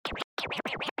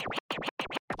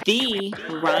The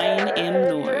Ryan M.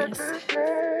 Norris.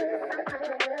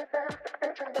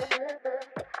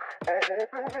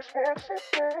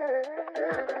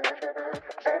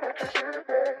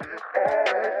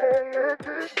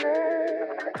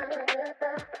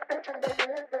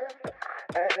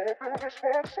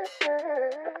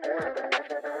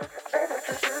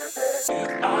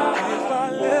 If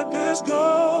I let this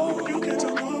go, you can't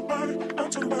tell nobody. I'm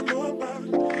talking about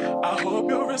nobody. I hope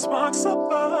you're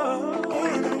responsible. All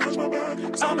I know is my body.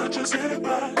 I'm not just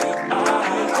anybody. If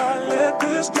I let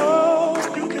this go,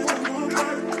 you can't tell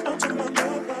nobody. I'm talking about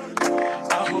nobody.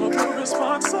 I hope you're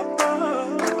responsible. All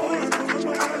I know is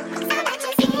my body. I'm not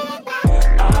just anybody.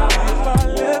 If I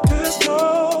let this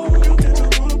go, you can't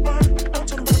tell nobody. I'm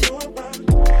talking about nobody.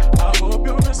 I hope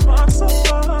you're responsible.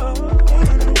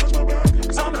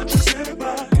 I'm not just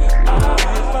anybody.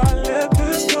 If I let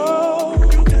this go,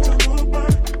 you can't tell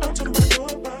nobody. I'm talking about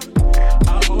nobody.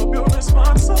 I hope you're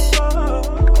responsible.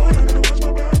 All I know is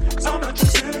my body. I'm not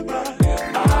just anybody.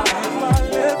 If I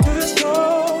let this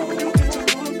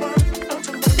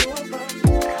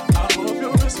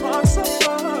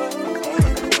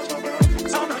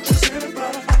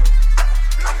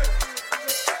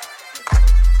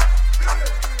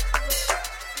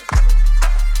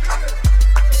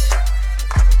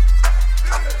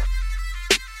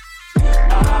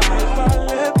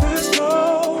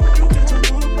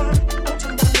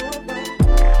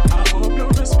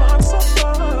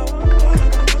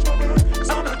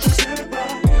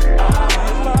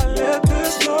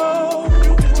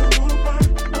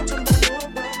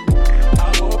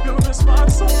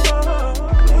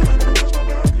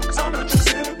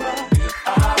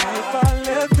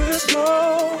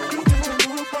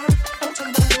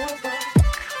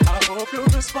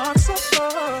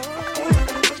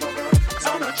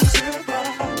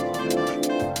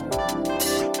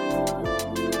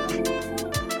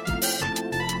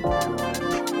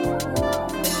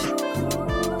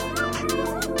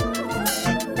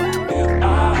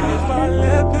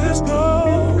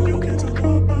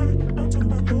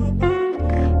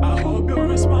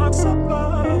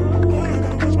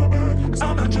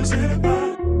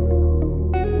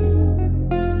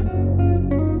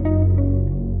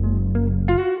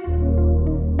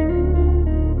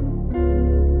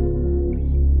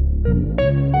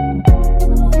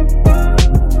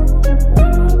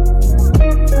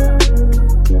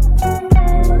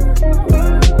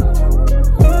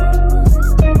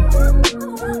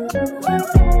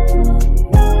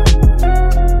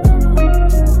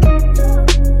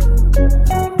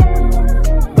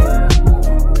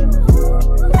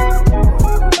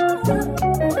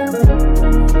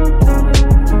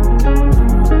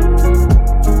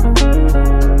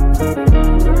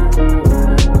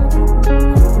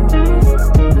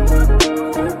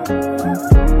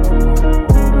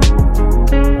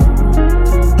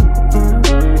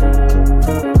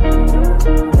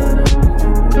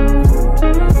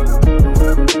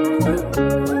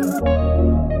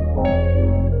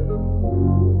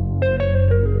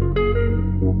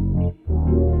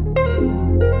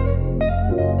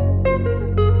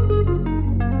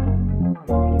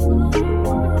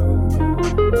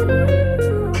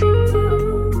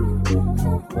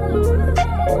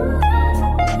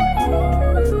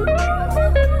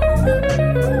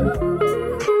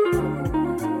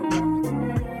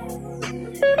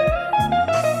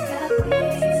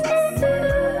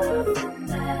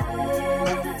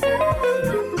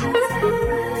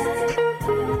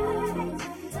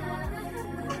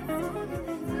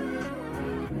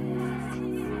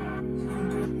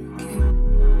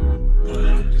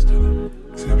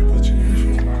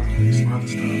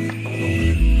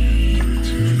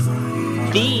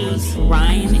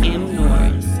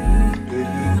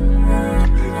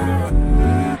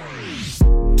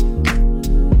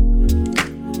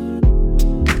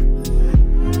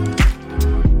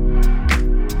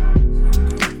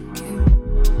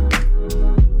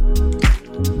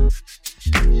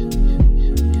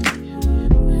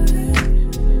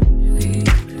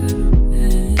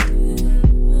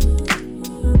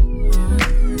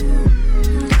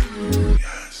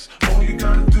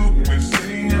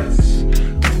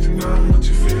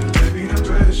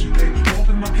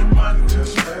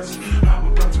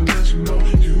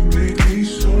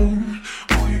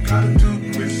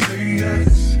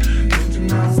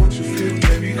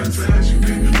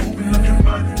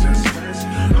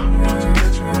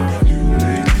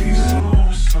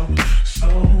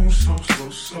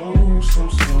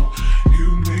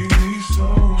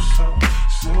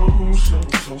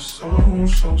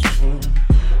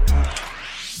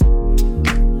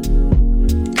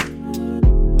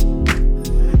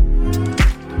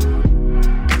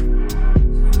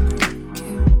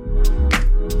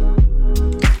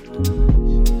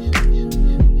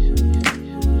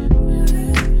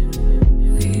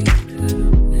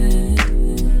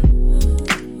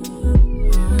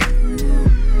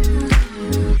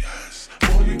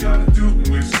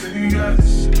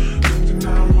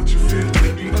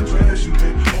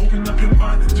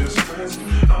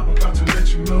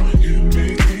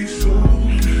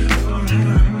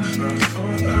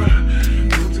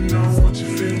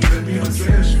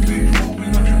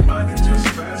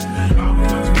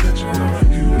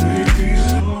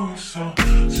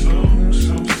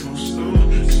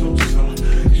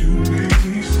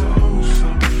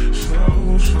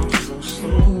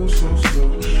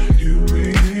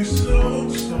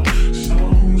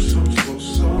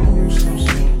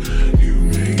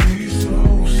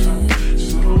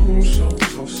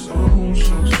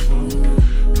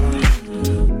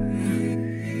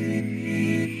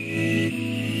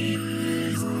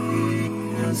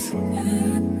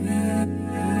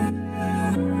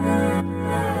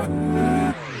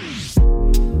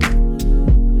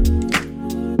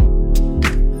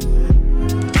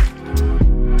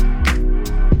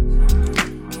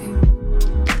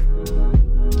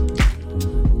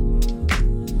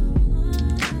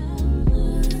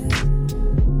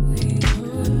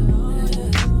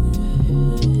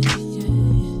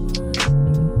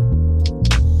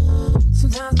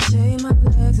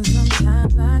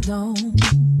zone.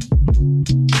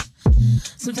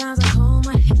 Sometimes I comb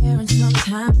my hair and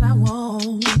sometimes I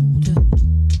won't.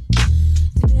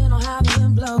 Depending on how the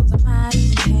wind blows, I might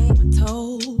even paint my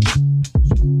toes.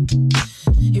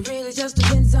 It really just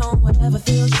depends on whatever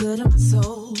feels good in my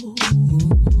soul.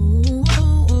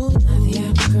 Not the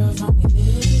average girl from your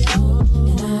video,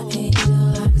 and I ain't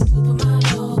built like a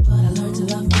supermodel, but I learned to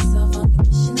love myself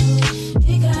unconditionally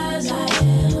because I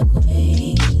am a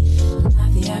queen. I'm not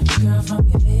the average girl from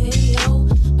your video.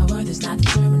 My worth is not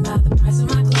determined by the price of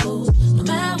my clothes. No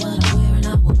matter what I'm wearing, I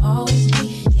will always be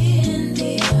in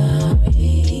the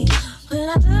R.E. When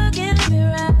I look in the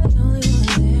mirror, the only one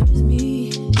there is me.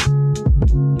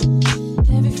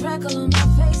 Every freckle on my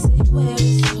face ain't where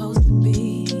it's supposed to be.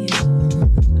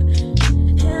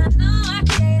 And I know I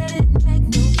created it and make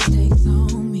no mistakes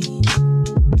on me.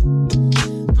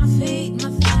 My feet, my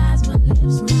thighs, my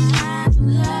lips, my eyes, I'm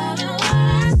loving what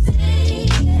I see.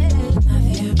 Not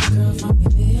the average girl from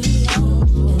your video,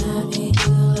 and I ain't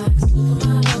built like a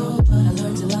supermodel, but I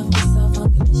learned to love myself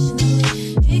unconditionally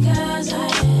because I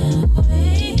am a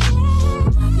queen.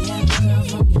 Not the average girl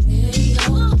from your video.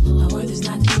 My worth is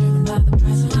not determined by the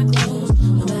price of my clothes.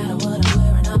 No matter what I'm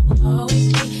wearing, I will always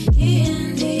be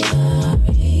in the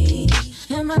R.E.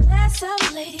 Am I less of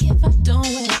a lady if I don't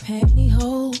wear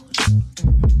pantyhose?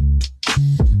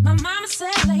 My mama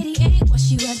said lady ain't what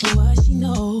she was, but what she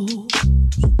knows.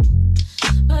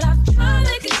 But I've drawn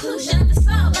the conclusion it's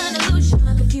all an illusion.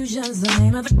 Confusion's the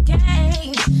name of the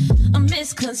game. A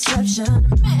misconception,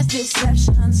 a mass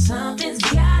deception. Something's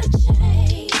gotta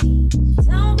change.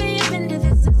 Don't be offended,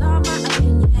 this is all my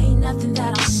opinion. Ain't nothing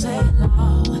that I'll say at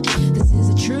all. This is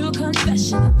a true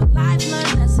confession of a life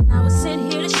learned lesson I was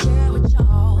sent here to share with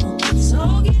y'all.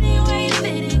 So get anywhere you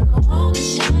fit and go home and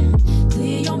shine.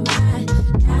 Clear your mind,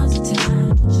 now's the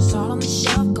time. Put your soul on the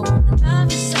shelf, go on and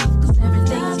love yourself, cause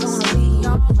everything's gonna be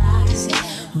alright.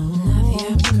 I'm not the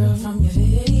average girl from your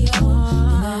video,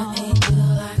 and I ain't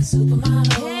built like a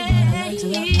supermodel, but I learned to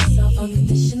love myself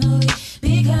unconditionally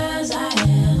because I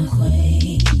am a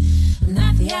queen. I'm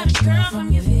not the average girl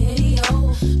from your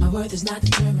video. My worth is not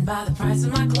determined by the price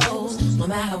of my clothes. No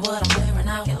matter what I'm wearing,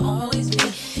 I can always be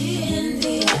in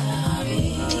the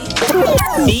R.E.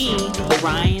 The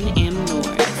Ryan M.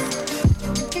 Norris.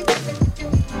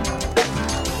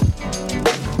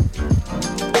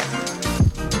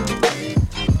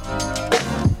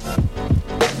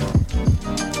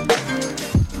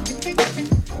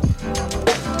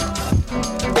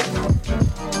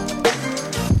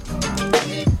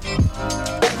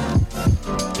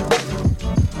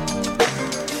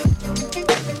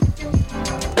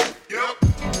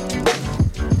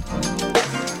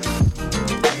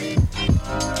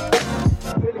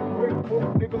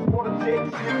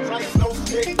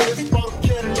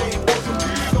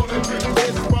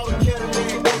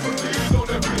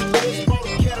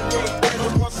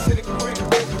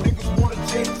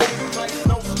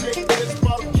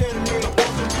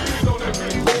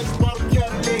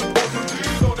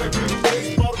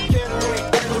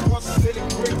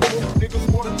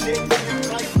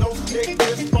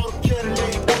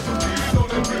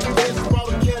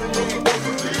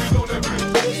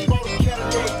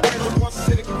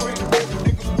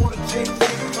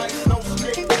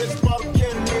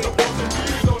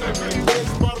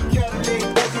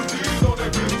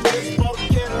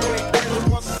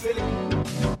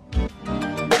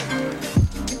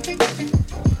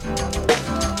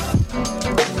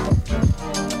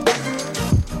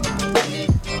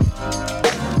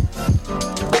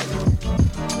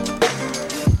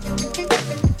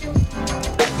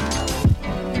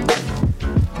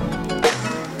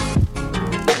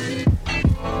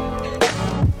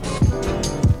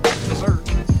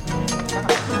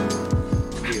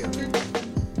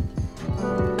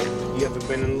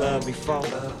 Before I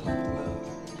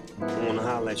wanna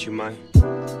holler at you, man.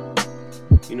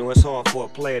 You know it's hard for a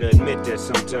player to admit that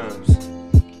sometimes,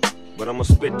 but I'ma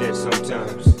spit that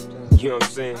sometimes. You know what I'm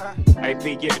saying? Hey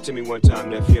P, give it to me one time,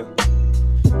 nephew.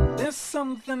 There's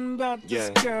something about this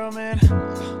girl, man,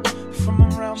 from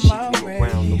around she my from way.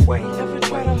 around the way. Never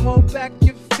try to hold back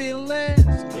your feelings,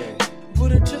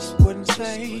 but it just wouldn't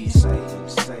say.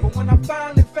 But when I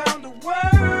finally found the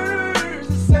words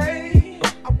to say,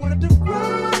 I wanted to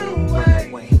run away.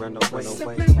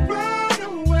 Simply run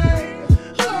away.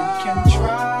 You can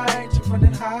try to run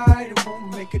and hide, it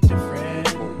won't make a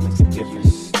difference. You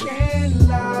can't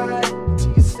lie to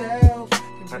yourself,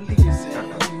 it really isn't.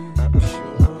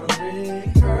 Sure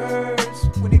it hurts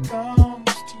when it comes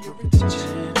to your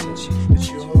attention, but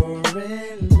you're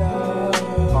in love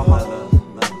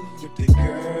with the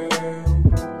girl.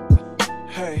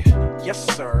 Hey, yes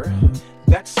sir,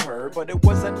 that's her, but but it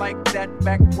wasn't like that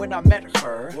back when I met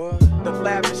her. The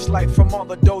lavish life from all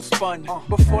the dough spun.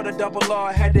 Before the double R,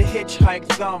 I had to hitchhike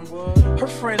thumb. Her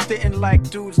friends didn't like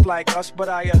dudes like us, but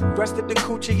I arrested the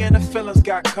coochie and the feelings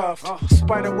got cuffed.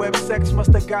 Spiderweb sex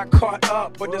must have got caught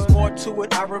up, but there's more to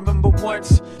it. I remember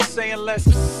once saying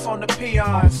let's on the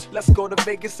peons. Let's go to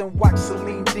Vegas and watch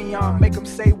Celine Dion. Make them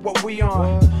say what we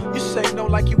on. You say no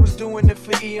like you was doing it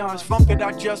for eons. Funk it,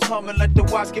 I just hum and let the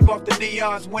watch give off the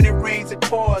neons. When it rains, it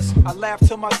pours. I laugh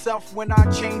to myself when I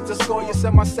changed the score. You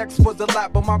said my sex was a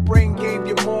lot, but my brain gave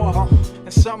you more.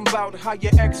 And something about how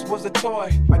your ex was a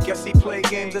toy. I guess he played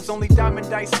games. There's only diamond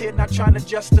dice here, not trying to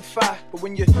justify. But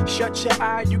when you shut your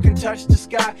eye, you can touch the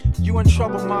sky. You in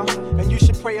trouble, ma, and you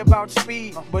should pray about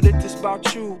speed. But it's just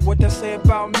about you, what they say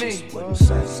about me.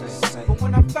 But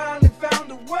when I finally found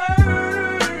the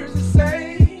words to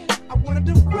say, I wanted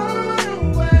to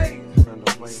run away.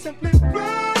 Simply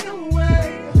run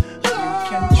away. You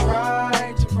can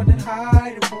try to run and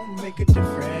hide, it won't make a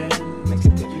difference.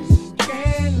 You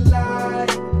can't lie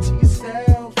to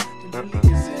yourself, the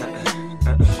reason.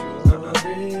 Sure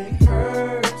it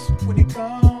hurts when it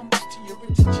comes to your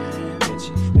attention.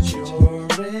 That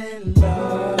you're in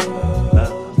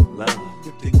love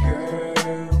with the girl.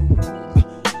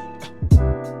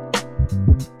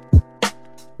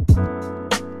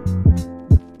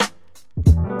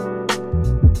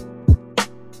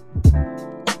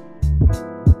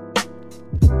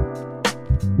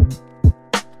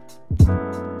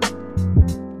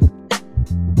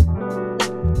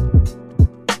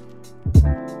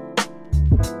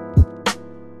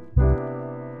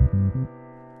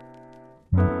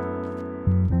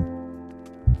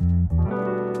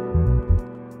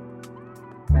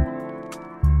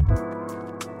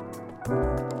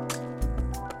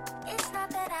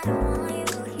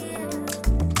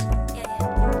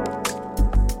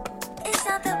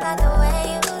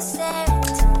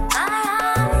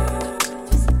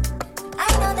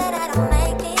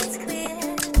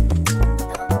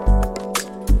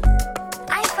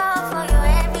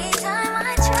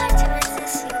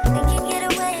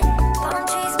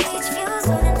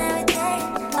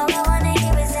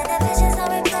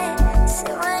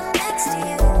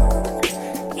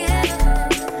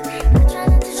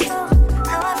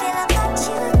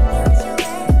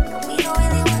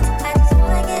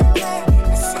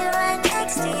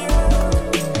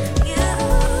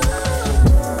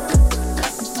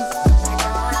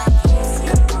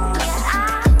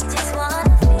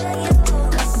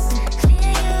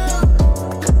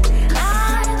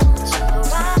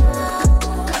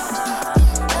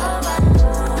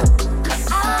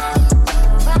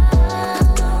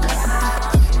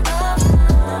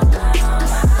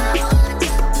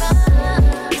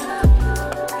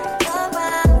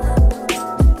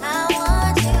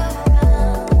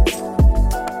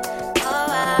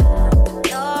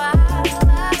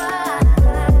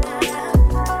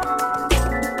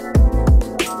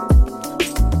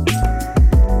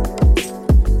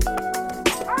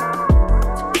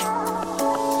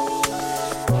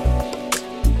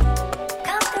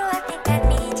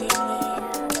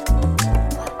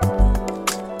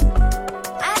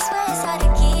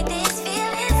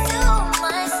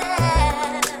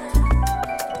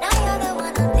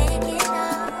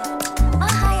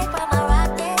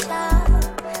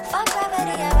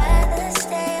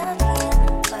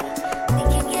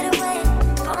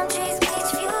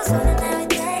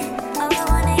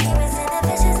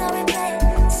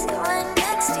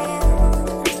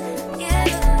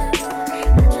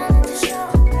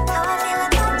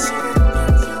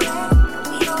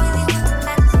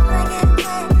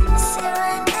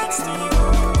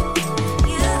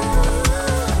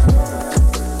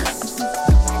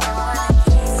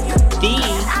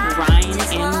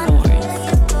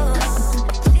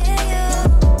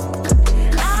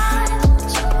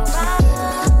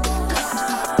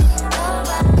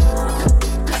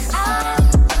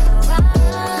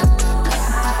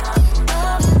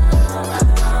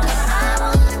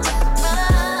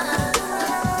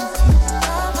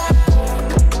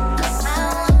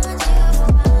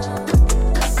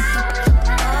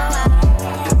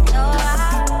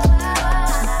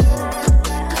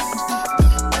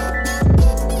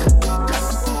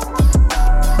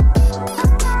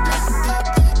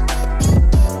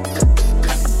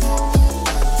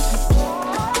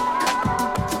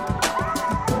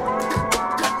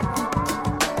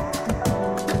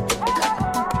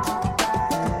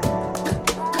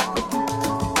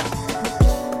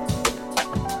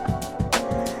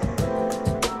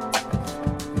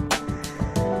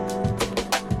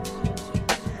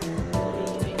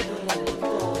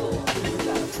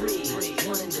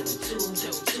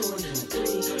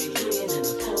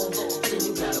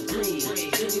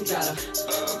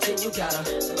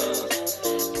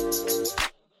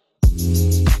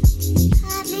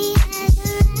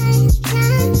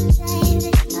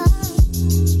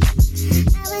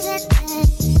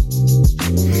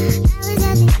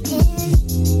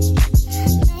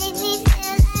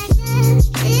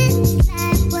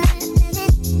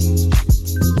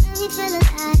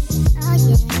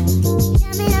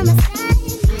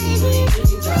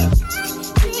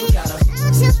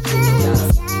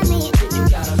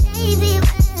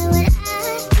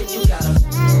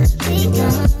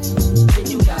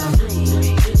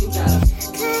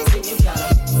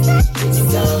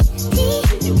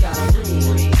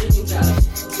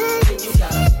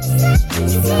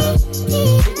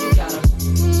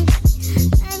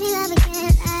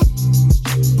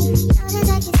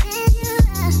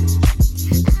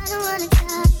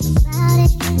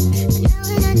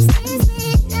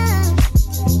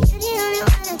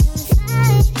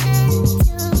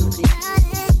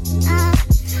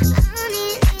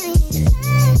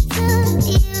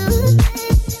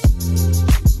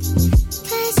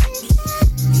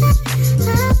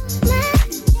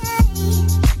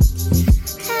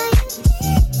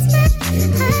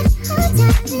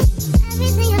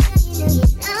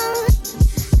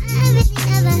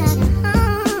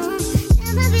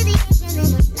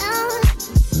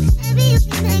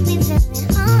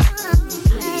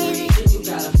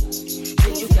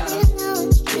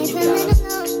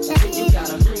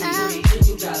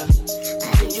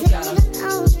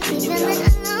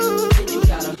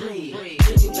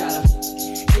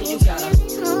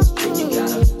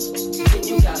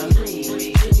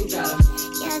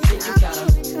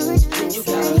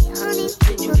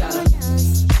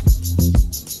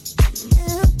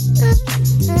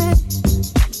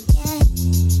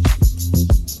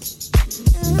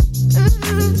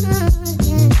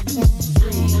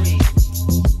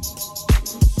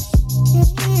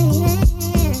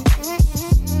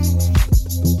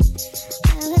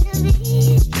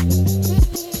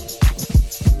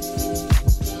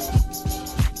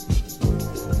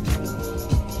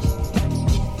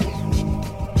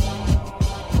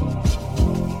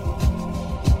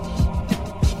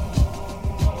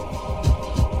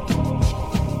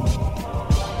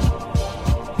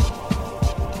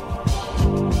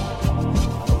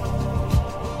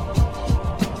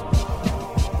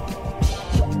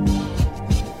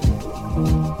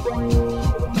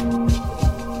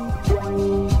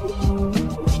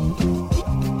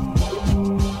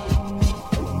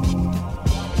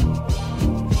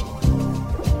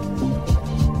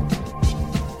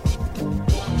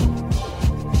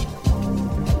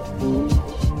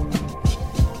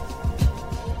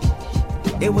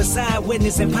 It was side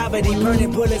witness in poverty,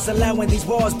 burning bullets, allowing these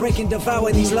walls breaking,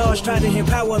 devour these laws, trying to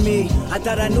empower me. I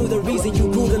thought I knew the reason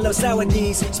you grew to love sour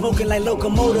D's. Smoking like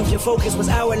locomotive, your focus was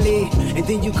hourly. And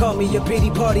then you called me your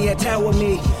pity party at Tower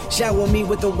Me. Shower me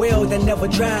with a well that never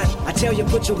dried. I tell you,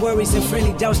 put your worries and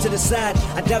friendly doubts to the side.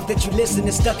 I doubt that you listen,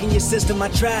 it's stuck in your system. I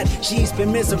tried, she's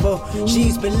been miserable.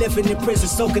 She's been living in prison,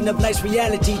 soaking up life's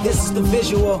reality. This is the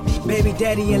visual. Baby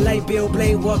daddy and light bill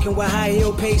blade, walking with high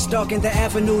heel pace, stalking the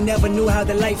avenue. Never knew how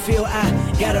the light feel. I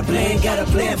got a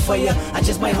plan for ya. I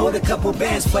just might hold a couple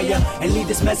bands for ya and leave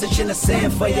this message in the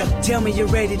sand for ya. Tell me you're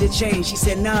ready to change. She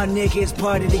said, nah, nigga, it's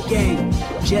part of the game.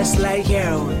 Just like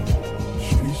heroin.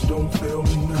 Streets don't fail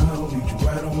me now. Need you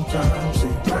right on time. Say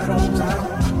right on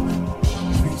time.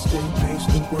 Streets stay paced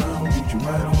the ground. Need you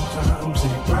right on time.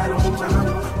 Say right on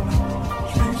time.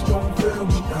 Streets don't fail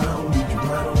me now. Need you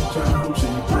right on time.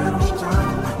 Say right on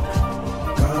time.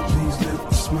 God, please lift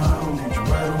the smile. Need you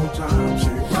right on time. Say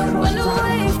right on time. Run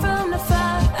away from the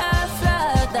fire, I fly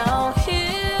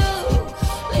downhill.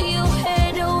 Lay your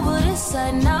head over this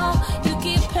side now. You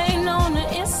keep pain on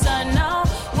the inside now.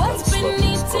 What's been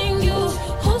eating you?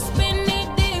 Who's been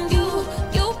eating you?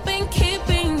 You've been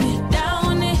keeping me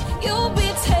down and you'll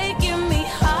be taking me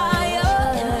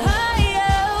higher and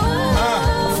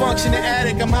higher. Functioning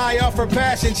addict, I'm high off her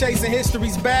passion, chasing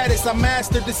history's baddest. I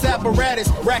mastered this apparatus,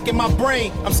 racking my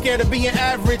brain. I'm scared of being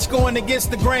average, going against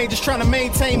the grain, just trying to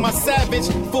maintain my savage.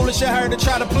 Foolish of her to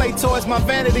try to play towards my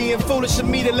vanity, and foolish of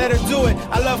me to let her do it.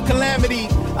 I love calamity,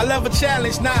 I love a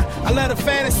challenge, I love a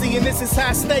fantasy, and this is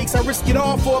high stakes. I risk it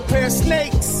all for a pair of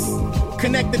snakes.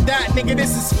 Connect the dot, nigga,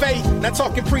 this is fate. Not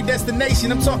talking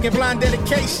predestination, I'm talking blind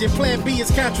dedication. Plan B is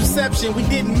contraception, we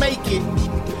didn't make it.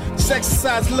 Just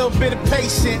exercise a little bit of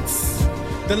patience.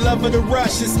 The love of the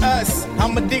rush is us.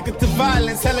 I'm addicted to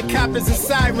violence, helicopters and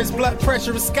sirens. Blood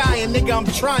pressure is sky, and nigga, I'm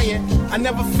trying. I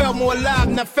never felt more alive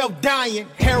than I felt dying.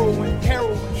 Heroin.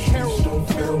 Streets don't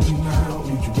fail me now.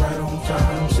 Need you right on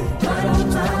time. Say right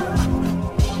on time.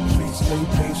 Streets stay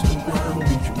paced the ground.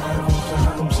 Need you right on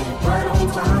time. Say right on time.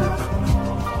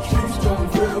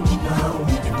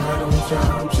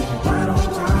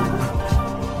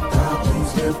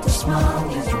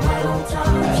 long as you're right on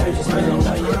time. I heard you spending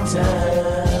all your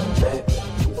time, baby.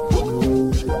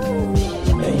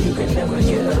 And you can never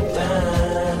get a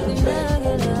dime, baby.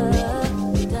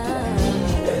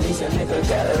 At least a nigga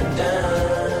got a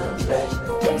dime, baby.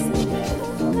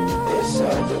 It's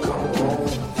hard to come home.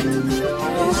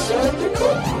 It's hard to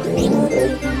come home.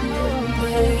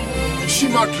 She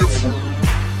my gift.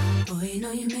 Boy, you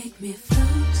know you make me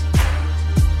float.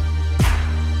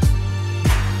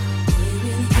 Boy, you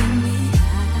really get me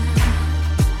high.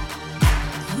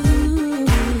 Ooh,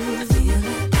 I feel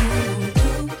like I won't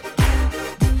go.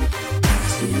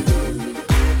 'Cause you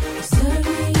serve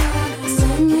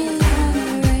me on a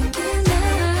regular.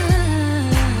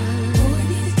 Boy, I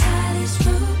need to tie this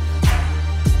rope.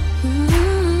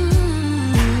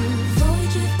 Before we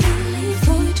drift in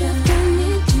me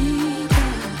deeper.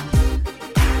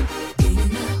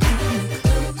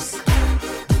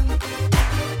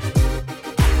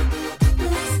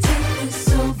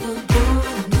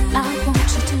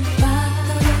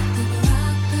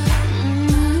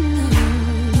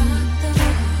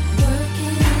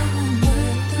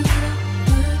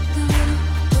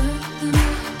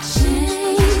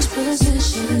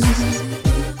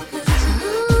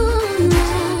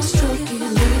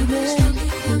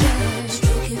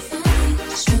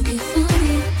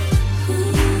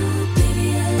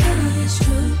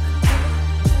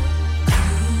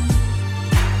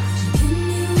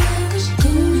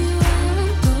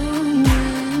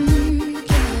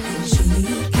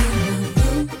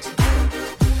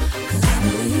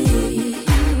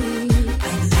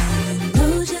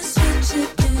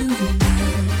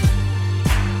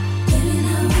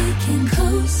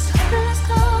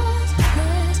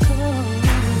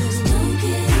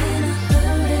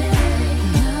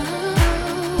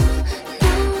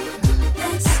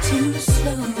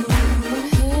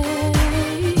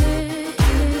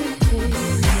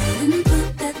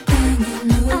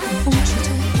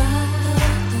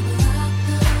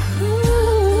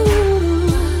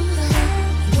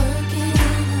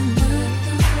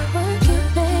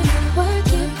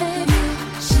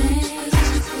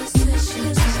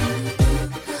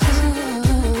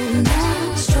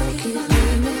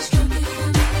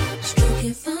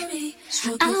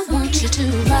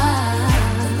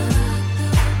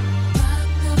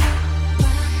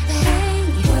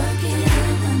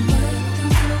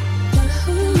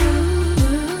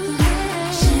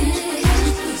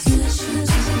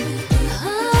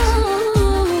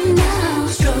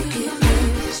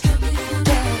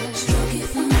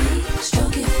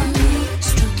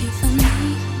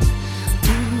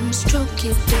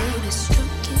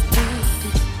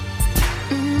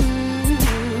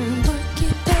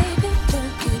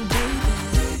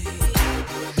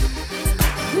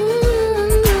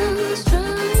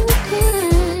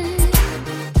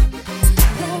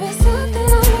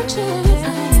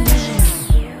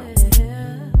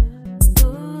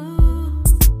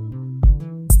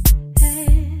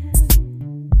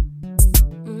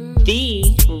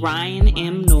 The Ryan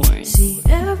M. Norris. See,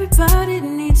 everybody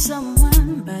needs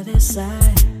someone by their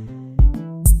side,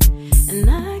 and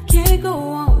I can't go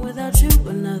on without you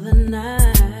another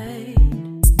night.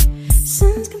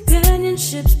 Since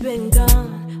companionship's been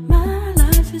gone, my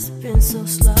life has been so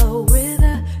slow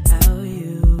without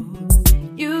you.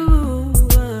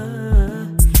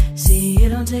 See, it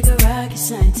don't take a rocket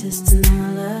scientist to know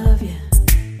I love you.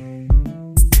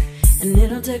 And it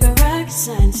don't take a rocket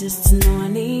scientist to know I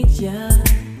need ya.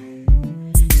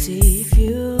 See, if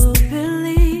you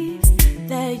believe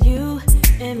that you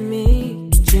and me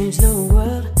can change the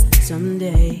world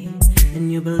someday,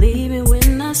 then you believe me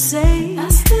when I say I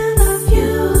still love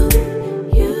you.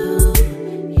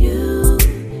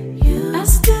 I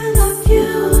still love you.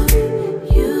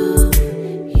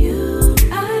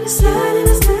 I decided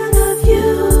I still love you.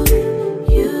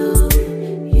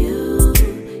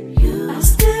 I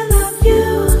still love you.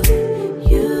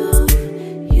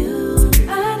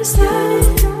 I decided.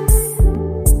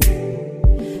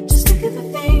 Just look at the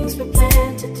things we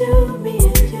planned to do, me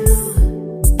and you.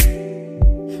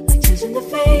 Like changing the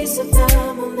face of the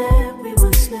moon that we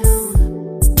once knew.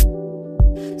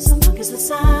 So long as the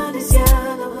sun is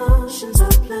yellow, oceans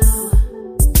are blue.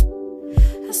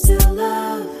 I still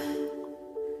love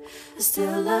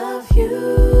you.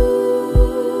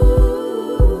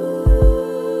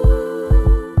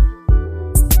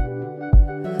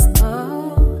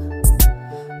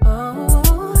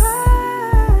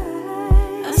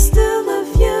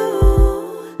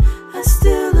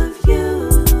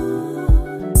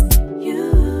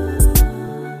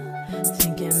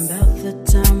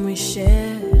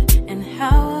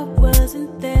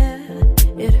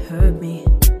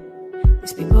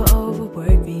 These people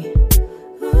overwork me.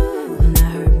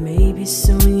 maybe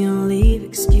soon you'll leave.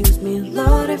 Excuse me,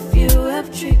 Lord, if you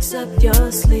have tricks up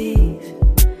your sleeve.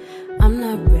 I'm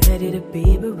not ready to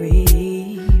be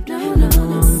bereaved. No,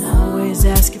 I'm always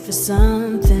asking for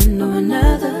something or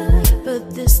another,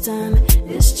 but this time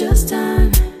it's just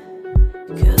time.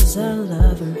 Cause I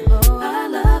love him, oh I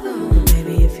love him.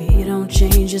 Maybe if he don't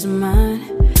change his mind,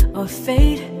 or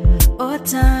fate, or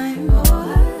time,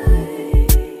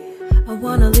 I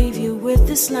wanna leave you with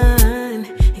this line.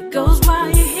 It goes while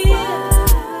you're here.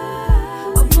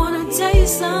 I wanna tell you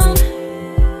something.